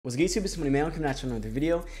What's good, YouTube? It's Money Man. Welcome back to another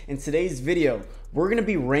video. In today's video, we're going to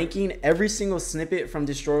be ranking every single snippet from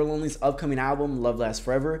Destroyer Lonely's upcoming album, Love Lasts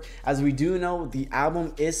Forever. As we do know, the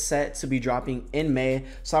album is set to be dropping in May,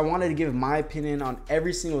 so I wanted to give my opinion on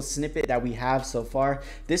every single snippet that we have so far.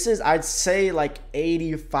 This is, I'd say, like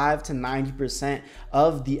 85 to 90%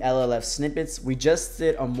 of the LLF snippets. We just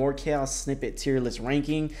did a More Chaos snippet tier list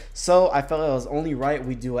ranking, so I felt it was only right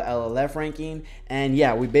we do a LLF ranking. And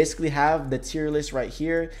yeah, we basically have the tier list right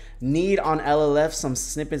here. Need on LLF some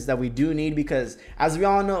snippets that we do need, because as we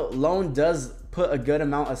all know, Lone does put a good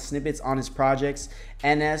amount of snippets on his projects.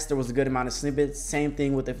 NS, there was a good amount of snippets. Same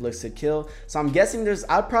thing with If Looks Could Kill. So I'm guessing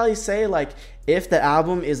I'd probably say, like, if the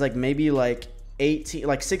album is like maybe like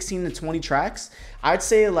 16 to 20 tracks, I'd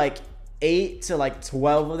say like 8 to like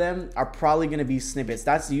 12 of them are probably going to be snippets.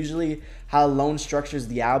 That's usually how Lone structures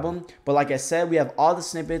the album. But like I said, we have all the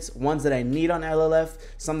snippets, ones that I need on LLF,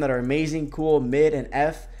 some that are amazing, cool, mid, and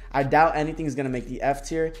F. I doubt anything is going to make the F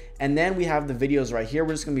tier. And then we have the videos right here.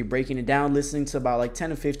 We're just going to be breaking it down, listening to about like 10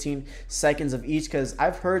 to 15 seconds of each, because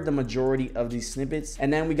I've heard the majority of these snippets.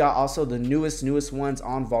 And then we got also the newest ones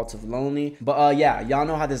on Vault of Lonely. But yeah, y'all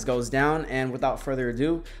know how this goes down. And without further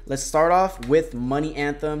ado, let's start off with Money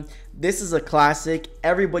Anthem. This is a classic.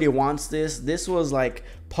 Everybody wants this. This was like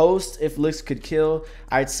post If Looks Could Kill,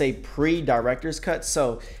 I'd say pre-director's cut.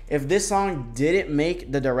 So if this song didn't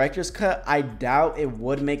make the director's cut, I doubt it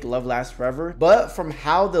would make Love Lasts Forever. But from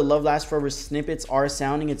how the Love Lasts Forever snippets are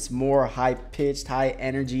sounding, it's more high-pitched, high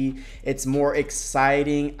energy. It's more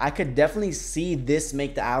exciting. I could definitely see this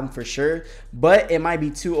make the album for sure, but it might be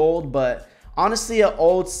too old. But honestly, an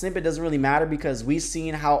old snippet doesn't really matter, because we've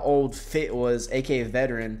seen how old Fit was, aka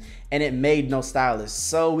Veteran, and it made no stylist.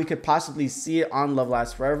 So we could possibly see it on Love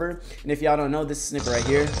Lasts Forever. And if y'all don't know, this snippet right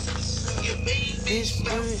here.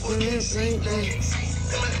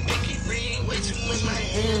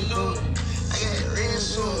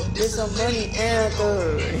 This a Money Anthem.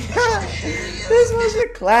 This was a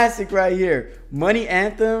classic right here. Money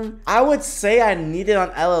Anthem. I would say I need it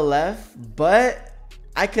on LLF, but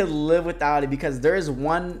I could live without it, because there is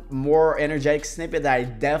one more energetic snippet that I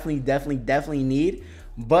definitely need,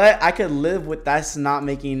 but I could live with that's not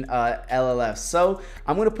making LLF. So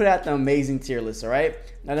I'm gonna put it at the amazing tier list. All right,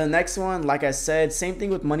 now the next one, like I said, same thing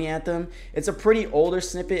with Money Anthem. It's a pretty older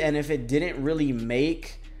snippet, and if it didn't really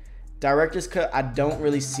make director's cut, I don't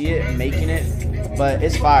really see it making it, but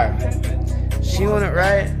it's fire. She wanna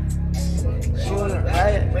ride, she wanna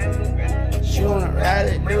ride, she wanna ride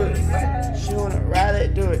it, do it. She wanna ride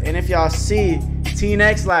it, do it. And if y'all see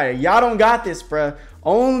T-Next lighter, y'all don't got this, bruh.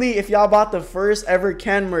 Only if y'all bought the first ever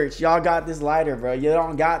Ken merch, y'all got this lighter, bro. You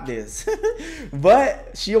don't got this. But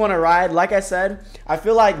She Wanna Ride, like I said, I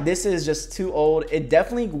feel like this is just too old. It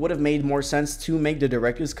definitely would have made more sense to make the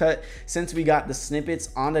director's cut, since we got the snippets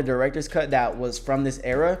on the director's cut that was from this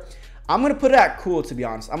era. I'm going to put it at cool, to be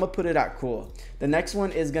honest. I'm going to put it at cool. The next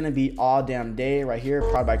one is going to be All Damn Day right here,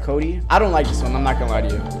 probably by Cody. I don't like this one. I'm not going to lie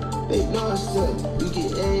to you.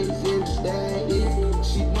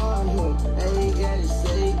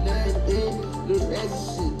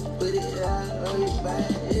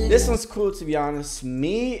 This one's cool, to be honest. I'm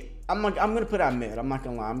going to put it at mid. I'm not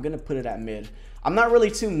going to lie. I'm going to put it at mid. I'm not really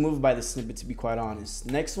too moved by the snippet, to be quite honest.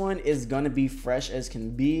 Next one is going to be Fresh As Can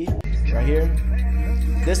Be right here.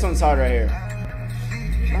 This one's hard right here.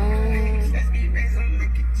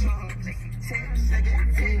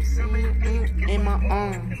 In my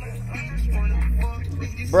arm.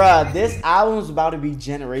 Bruh, this album's about to be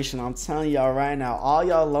generational. I'm telling y'all right now. All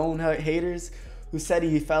y'all Lone haters who said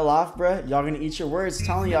he fell off, bruh, y'all gonna eat your words. I'm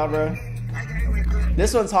telling y'all, bruh.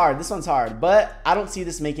 This one's hard. This one's hard. But I don't see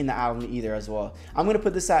this making the album either as well. I'm going to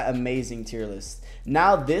put this at amazing tier list.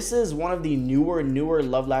 Now, this is one of the newer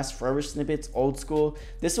Love Lasts Forever snippets, old school.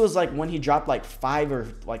 This was like when he dropped like 5 or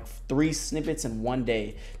like 3 snippets in one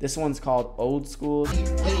day. This one's called Old School.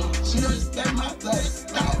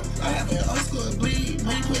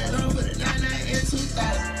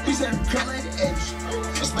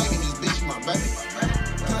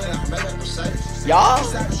 Y'all?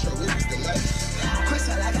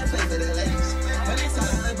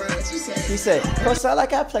 He said, "Cause I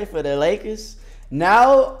like I play for the Lakers."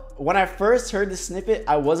 Now, when I first heard the snippet,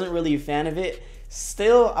 I wasn't really a fan of it.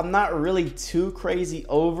 Still, I'm not really too crazy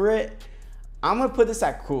over it. I'm gonna put this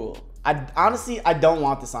at cool. Honestly, I don't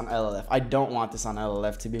want this on LLF. I don't want this on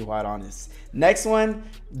LLF, to be quite honest. Next one,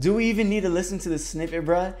 do we even need to listen to the snippet,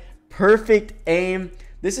 bruh? Perfect Aim.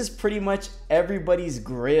 This is pretty much everybody's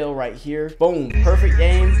grail right here. Boom, perfect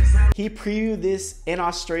game. He previewed this in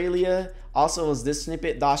Australia. Also was this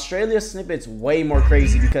snippet. The Australia snippet's way more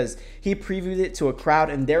crazy because he previewed it to a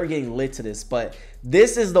crowd and they were getting lit to this. But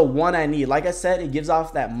this is the one I need. Like I said, it gives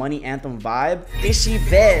off that money anthem vibe. Is she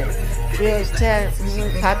bad? Bitch, test,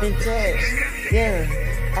 popping test. Yeah.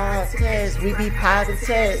 Test, we be popping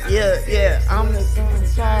test. Yeah. I'm the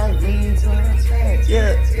sunshine,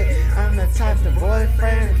 yeah. I'm the type of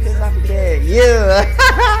boyfriend, cause I'm dead. Yeah.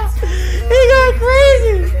 He got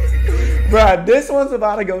crazy. Bruh, this one's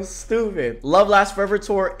about to go stupid. Love Lasts Forever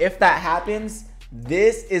tour, if that happens,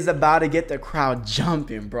 this is about to get the crowd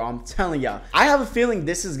jumping, bro. I'm telling y'all. I have a feeling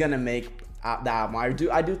this is gonna make the album. I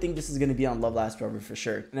do think this is gonna be on Love Lasts Forever for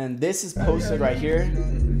sure. And then this is posted right here.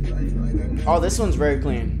 Oh, this one's very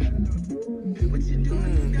clean.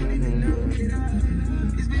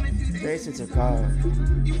 Very sensitive call.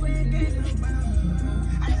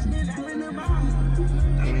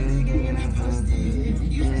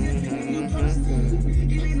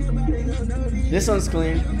 This one's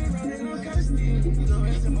clean.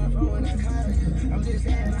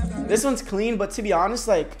 This one's clean, but to be honest,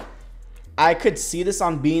 like, I could see this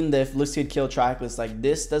on being the If Looks Could Kill track list. Like,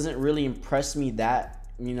 this doesn't really impress me that,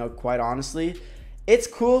 you know, quite honestly. It's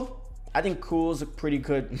cool. I think cool is pretty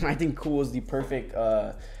good. I think cool is the perfect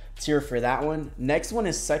tier for that one. Next one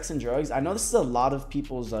is Sex and Drugs. I know this is a lot of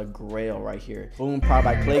people's grail right here. Boom, powered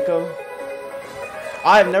by Clayco.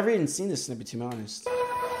 I've never even seen this snippet, to be honest.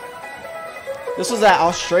 This was at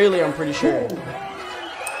Australia, I'm pretty sure.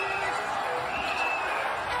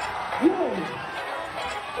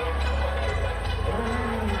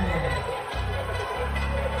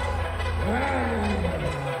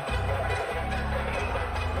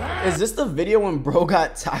 Is this the video when bro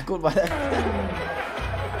got tackled by that?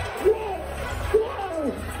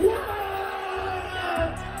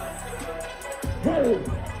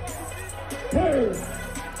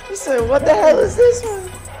 He said, what the hell is this one?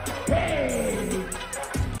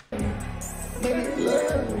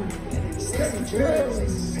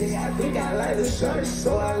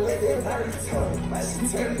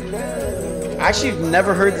 Actually, I've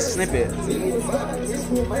never heard the snippet.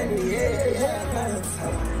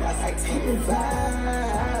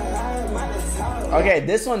 Okay,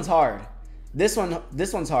 this one's hard. This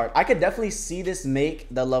one's hard. I could definitely see this make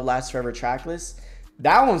the Love Lasts Forever track list.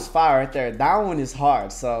 That one's fire right there. That one is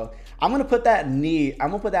hard. So I'm gonna put that need. I'm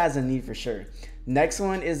gonna put that as a need for sure. Next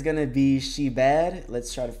one is gonna be She Bad.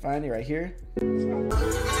 Let's try to find it right here.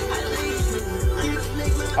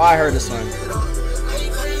 Oh, I heard this one.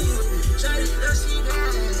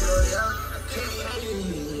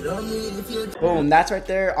 Boom, that's right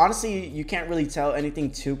there. Honestly, you can't really tell anything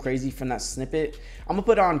too crazy from that snippet. I'm gonna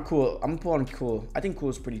put on Cool. I'm gonna put on Cool. I think Cool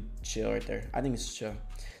is pretty chill right there. I think it's chill.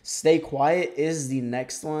 Stay Quiet is the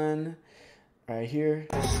next one right here.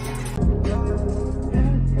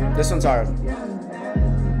 This one's hard.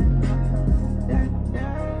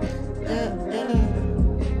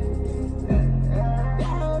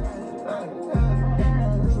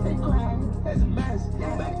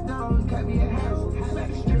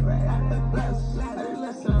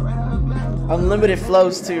 Unlimited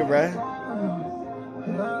flows too, bruh.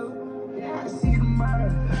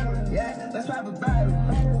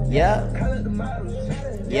 Yeah.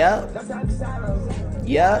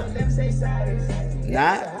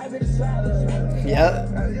 Not. Yep.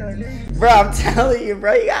 Bro, I'm telling you,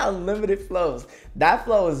 bro, you got unlimited flows. That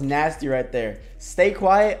flow is nasty right there. Stay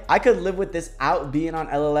Quiet. I could live with this out being on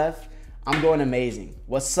LLF. I'm going amazing.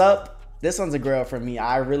 What's up? This one's a grail for me.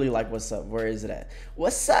 I really like What's Up. Where is it at?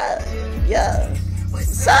 What's up? Yeah.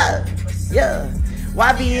 What's up? Yeah.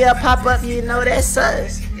 YBL pop up, you know that's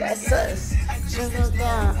us. That's us.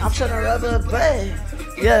 I'm trying to rub a butt.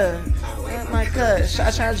 Yeah. My cuss.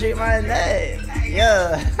 I trying to drink my name.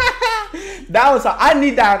 Yeah. That was, I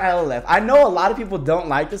need that on LLF. I know a lot of people don't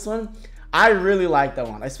like this one. I really like that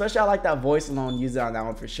one. Especially I like that voice alone. Use it on that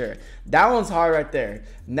one for sure. That one's hard right there.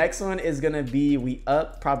 Next one is gonna be We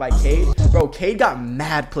Up, probably by Cade. Bro, Cade got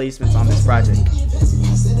mad placements on this project.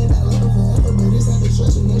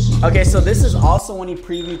 Okay, so this is also when he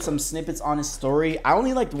previewed some snippets on his story. I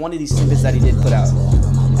only liked one of these snippets that he did put out.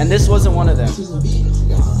 And this wasn't one of them.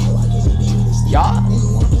 Y'all?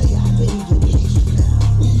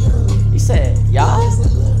 He said, y'all?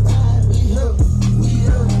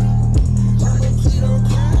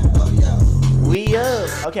 We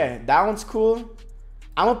Up. Okay, that one's cool.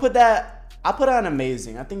 I'm gonna put that, I'll put on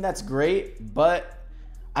Amazing. I think that's great, but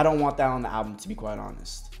I don't want that on the album, to be quite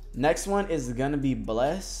honest. Next one is gonna be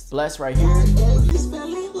Blessed. Blessed right here.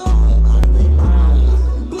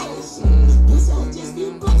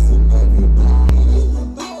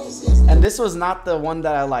 And this was not the one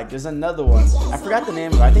that I liked. There's another one. I forgot the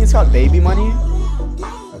name of it. I think it's called Baby Money.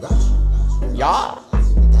 Yeah.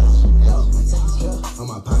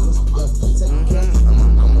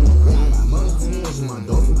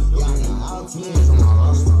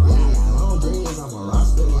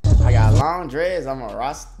 I got long dreads. I'm a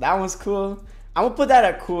Ross. That one's cool. I'm gonna put that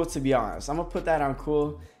at cool, to be honest. I'm gonna put that on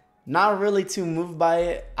cool. Not really too moved by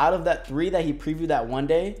it. Out of that 3 that he previewed that one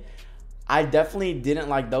day, I definitely didn't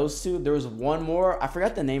like those 2. There was one more. I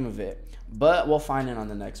forgot the name of it, but we'll find it on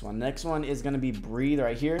the next one. Next one is gonna be Breathe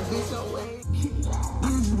right here. Is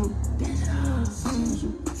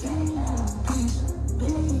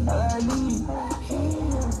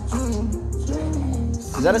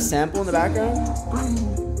that a sample in the background?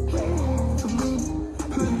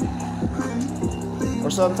 Or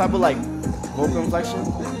some type of like vocal inflection?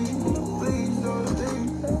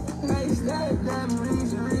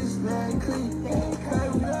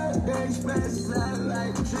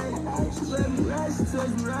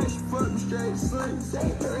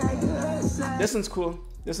 This one's cool.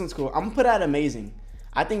 This one's cool. I'm gonna put that amazing.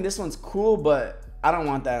 I think this one's cool, but I don't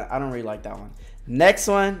want that. I don't really like that one. Next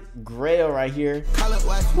one, Grail right here.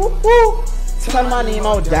 Woo-hoo. Tell my name,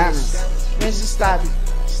 more diamonds. Let's just stop it.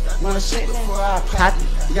 Wanna shake before I pop it.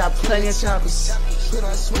 You got plenty of choppers.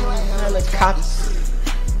 Hella copies.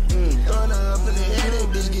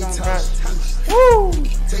 Woo!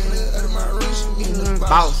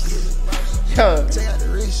 Boss. Yo.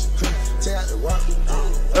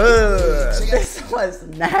 This was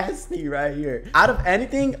nasty right here. Out of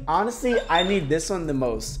anything, honestly, I need this one the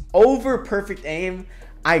most. Over Perfect Aim,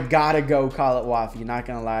 I gotta go Call It Waffy, not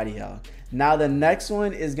gonna lie to y'all. Now the next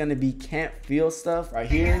one is gonna be Can't Feel Stuff right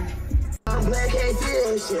here.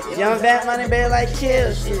 Young fat money bear like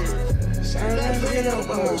kill shit.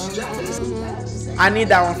 I need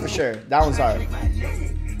that one for sure. That one's hard.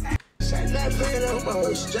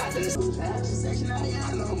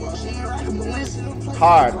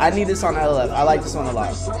 Hard. I need this on LF. I like this one a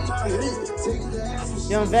lot.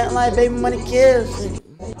 Young vent like baby money kills.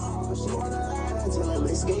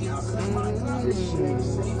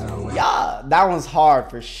 Yeah, that one's hard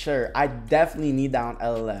for sure. I definitely need that on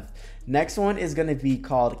LF. Next one is gonna be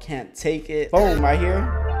called Can't Take It. Boom, right here.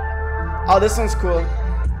 Oh, this one's cool.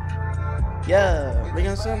 Yeah.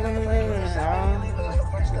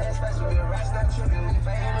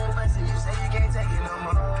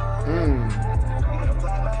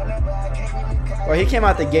 Well, he came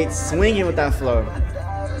out the gate swinging with that flow.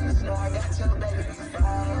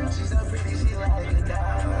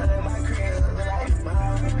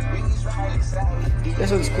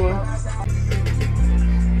 This one's cool.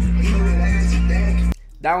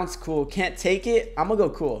 That one's cool. Can't Take It. I'm gonna go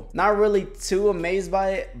cool. Not really too amazed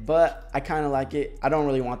by it, but I kind of like it. I don't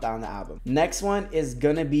really want that on the album. Next one is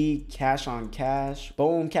gonna be Cash on Cash.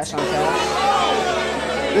 Boom, Cash on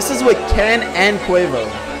Cash. This is with Ken and Quavo.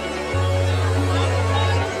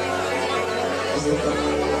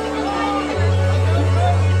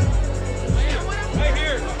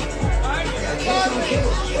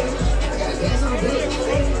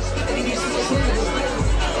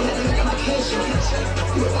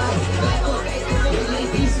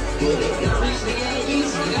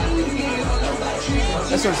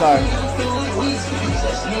 This one's hard.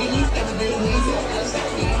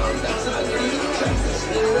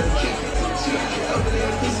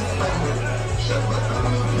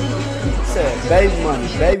 Said baby money,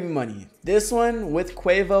 baby money. This one with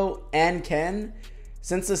Quavo and Ken.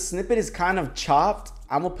 Since the snippet is kind of chopped,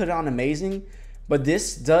 I'm gonna put it on amazing. But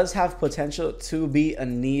this does have potential to be a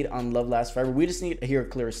need on Love Lasts Forever. We just need to hear a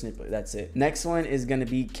clear snippet. That's it. Next one is gonna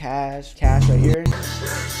be Cash. Cash right here.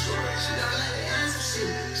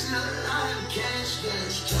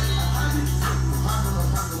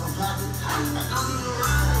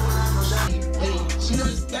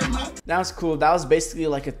 That was cool. That was basically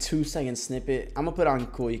like a 2-second snippet. I'm gonna put on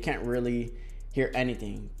cool. You can't really hear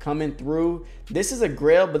anything. Coming Through. This is a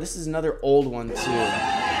Grail, but this is another old one too.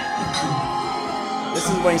 This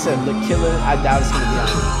is when he said "Look Killer." I doubt it's gonna be on.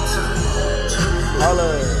 Holla.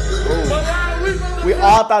 We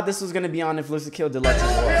all thought this was gonna be on if Looks to Kill Deluxe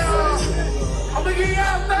as well. I'm gonna give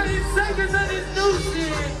y'all 30 seconds of this new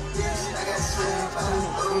shit.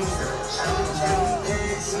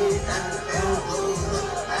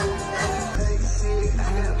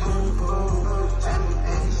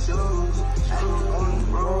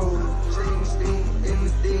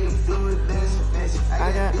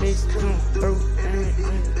 I got this come through.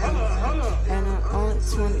 And I'm only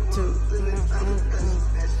 22.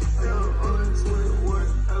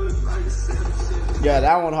 Yeah,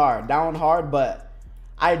 that one hard. That one hard, but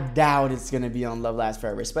I doubt it's gonna be on Love Lasts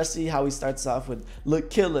Forever, especially how he starts off with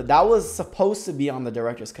 "Look Killer." That was supposed to be on the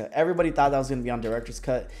director's cut. Everybody thought that was gonna be on director's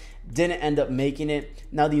cut. Didn't end up making it.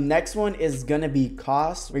 Now the next one is gonna be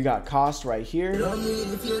Cost. We got Cost right here.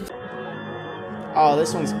 Oh,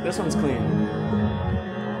 this one's clean.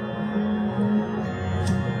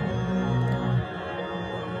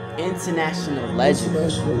 International Legend.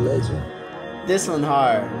 This one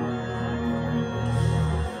hard.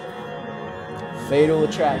 Fatal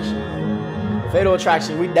Attraction. Fatal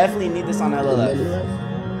Attraction. We definitely need this on LLF.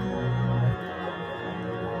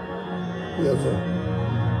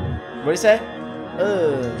 What do you say?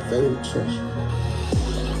 Fatal Attraction.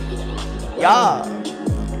 Y'all.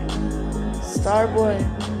 Starboy.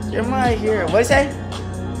 You're my hero. What do you say?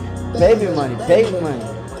 Baby money. Baby money. Know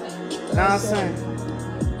what I'm saying?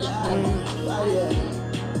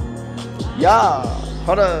 Y'all.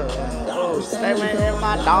 Hold up. Oh, stay with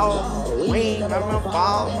my dog. We ain't gonna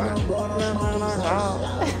fall.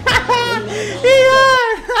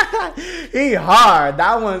 He hard.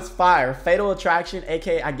 That one's fire. Fatal Attraction,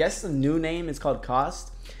 aka I guess the new name is called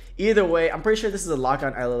Cost. Either way, I'm pretty sure this is a lock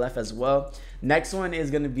on LLF as well. Next one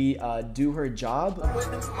is gonna be Do Her Job.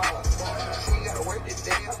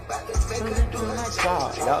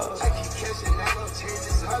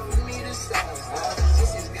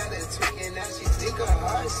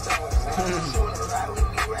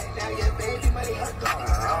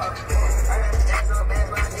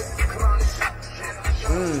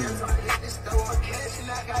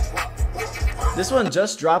 This one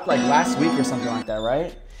just dropped like last week or something like that,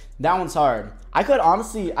 right? That one's hard. I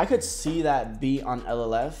could see that beat on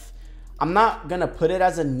LLF. I'm not gonna put it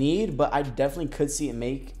as a need, but I definitely could see it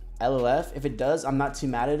make LLF. If it does, I'm not too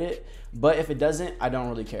mad at it. But if it doesn't, I don't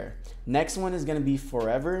really care. Next one is gonna be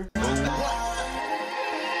Forever.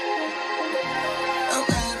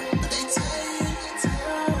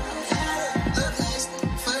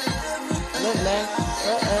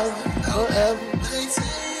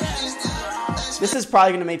 This is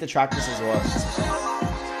probably gonna make the track list as well.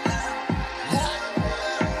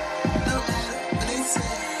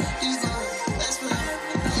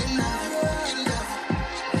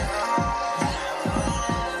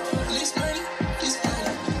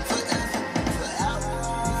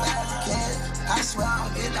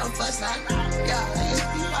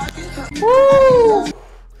 Woo!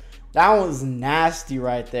 That was nasty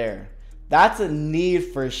right there. That's a need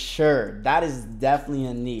for sure. That is definitely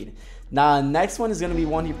a need. Now, next one is going to be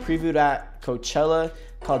one he previewed at Coachella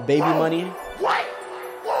called Baby Money.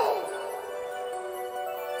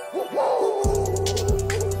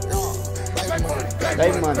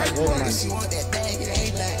 Baby Money.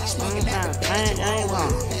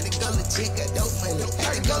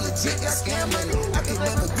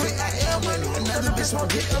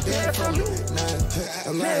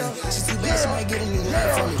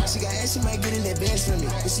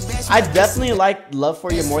 I definitely like Love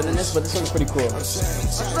For You more than this, but this one's pretty cool.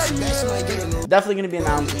 Definitely gonna be an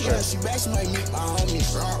album for sure.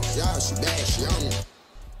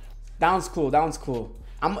 That one's cool. That one's cool.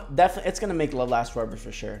 It's gonna make Love Last Forever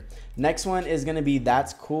for sure. Next one is gonna be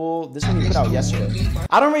That's Cool. This one he put out yesterday.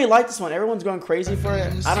 I don't really like this one. Everyone's going crazy for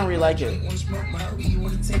it. I don't really like it.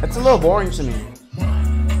 It's a little boring to me.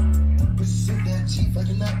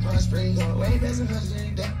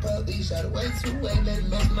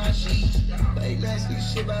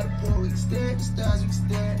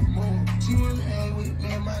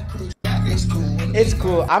 It's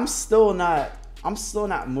cool. I'm still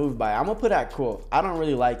not moved by it. I'm gonna put that cool. I don't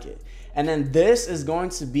really like it. And then this is going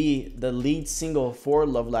to be the lead single for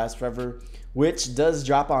Love Lasts Forever, which does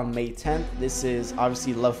drop on May 10th. This is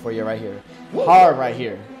obviously Love For You right here. Hard right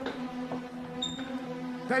here.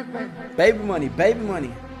 Baby Money, Baby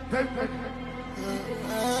Money.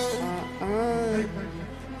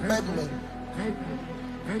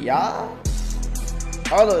 Yeah.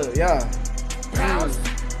 Hold up, yeah.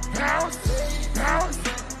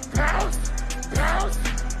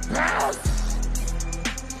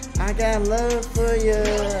 I got love for you.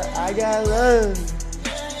 I got love.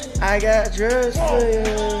 I got drugs for you.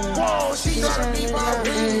 She's trying to my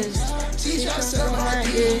wrist. She's trying to my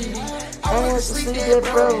head. I want to sleep with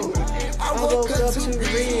bro. I woke up too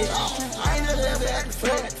rich. I ain't never ever at the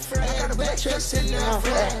front. I got a black truck sitting out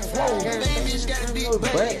front. Baby's got a big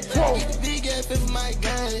butt. Big ass for my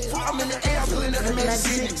guy. I'm in the air, I'm pulling up the main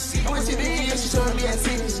city. I went to the end, she showing me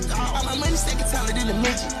activities. All my money stacking taller than a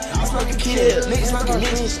midget. I'm smoking kill, niggas smoking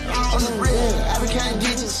midgets. On the real, I been counting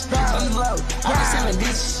digits. On the low, I been selling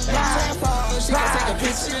bitches. Time fall, she gon' take a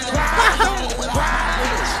picture.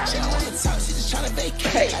 She don't want to talk, she just tryna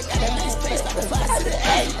vacate. I got that nice place, like a fly to the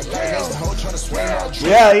A. The whole tryna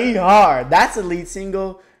Yeah, he hard. That's a lead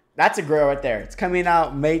single. That's a girl right there. It's coming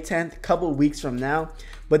out May 10th, a couple weeks from now.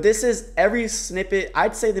 But this is every snippet.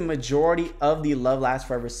 I'd say the majority of the Love Lasts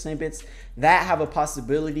Forever snippets that have a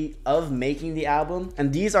possibility of making the album.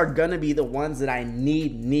 And these are gonna be the ones that I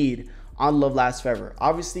need on Love Lasts Forever.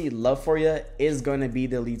 Obviously, Love For Ya is gonna be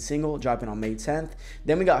the lead single, dropping on May 10th.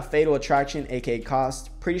 Then we got Fatal Attraction, aka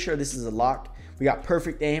Cost. Pretty sure this is a lock. We got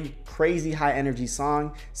Perfect Aim, crazy high energy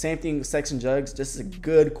song. Same thing with Sex and Drugs, just a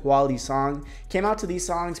good quality song. Came out to these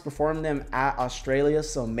songs, performed them at Australia,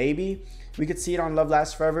 so maybe we could see it on Love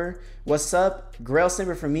Lasts Forever. What's Up? Grail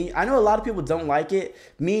snippet for me. I know a lot of people don't like it.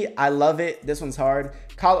 Me, I love it. This one's hard.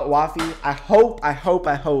 Call It Waffy. I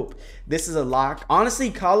hope this is a lock. Honestly,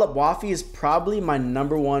 Call Up Waffy is probably my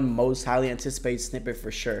 #1 most highly anticipated snippet for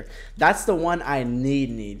sure. That's the one I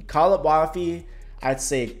need. Call Up Waffy, I'd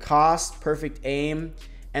say Cost, Perfect Aim,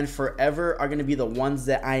 and Forever are gonna be the ones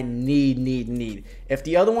that I need. If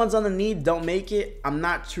the other ones on the need don't make it, I'm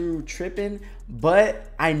not too tripping, but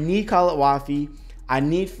I need Call It Waffy, I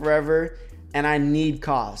need Forever, and I need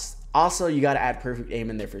Cost. Also, you gotta add Perfect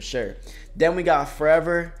Aim in there for sure. Then we got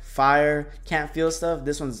Forever, Fire, Can't Feel Stuff.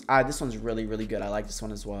 This one's really good. I like this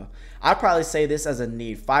one as well. I'd probably say this as a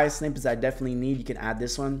need. 5 snippets I definitely need. You can add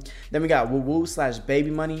this one. Then we got Woo Woo /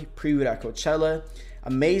 Baby Money, Preview at Coachella.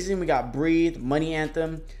 Amazing. We got Breathe, Money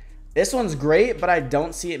Anthem. This one's great, but I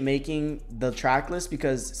don't see it making the track list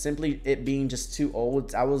because simply it being just too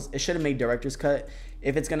old. It should have made director's cut.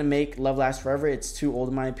 If it's gonna make Love Lasts Forever, it's too old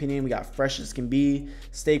in my opinion. We got Fresh As Can Be,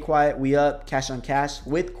 Stay Quiet, We Up, Cash on Cash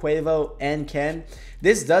with Quavo and Ken.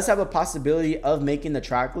 This does have a possibility of making the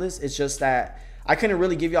track list. It's just that I couldn't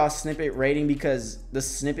really give y'all a snippet rating because the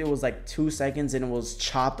snippet was like 2 seconds and it was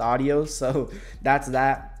chopped audio. So that's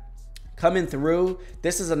that. Coming Through,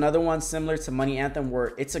 this is another one similar to Money Anthem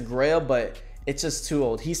where it's a grail, but it's just too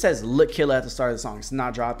old. He says Look Killer at the start of the song. It's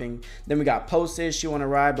not dropping. Then we got Posted, She Wanna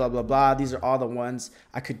Ride, blah, blah, blah. These are all the ones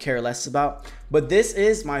I could care less about. But this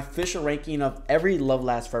is my official ranking of every Love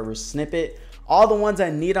Lasts Forever snippet. All the ones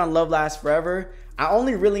I need on Love Lasts Forever. I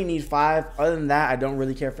only really need 5. Other than that, I don't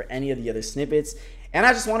really care for any of the other snippets. And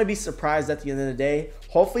I just want to be surprised at the end of the day.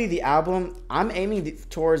 Hopefully the album, I'm aiming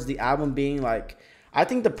towards the album being like, I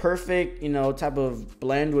think the perfect, type of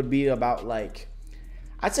blend would be about like,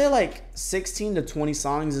 I'd say like 16 to 20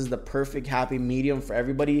 songs is the perfect happy medium for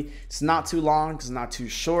everybody. It's not too long, it's not too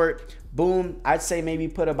short. Boom, I'd say maybe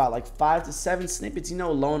put about like 5 to 7 snippets.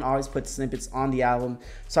 Lone always puts snippets on the album.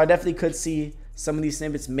 So I definitely could see some of these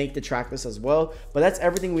snippets make the track list as well. But that's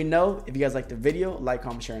everything we know. If you guys like the video, like,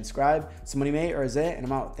 comment, share, and subscribe. It's Money May or Zay, and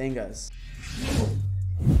I'm out. Thank you guys.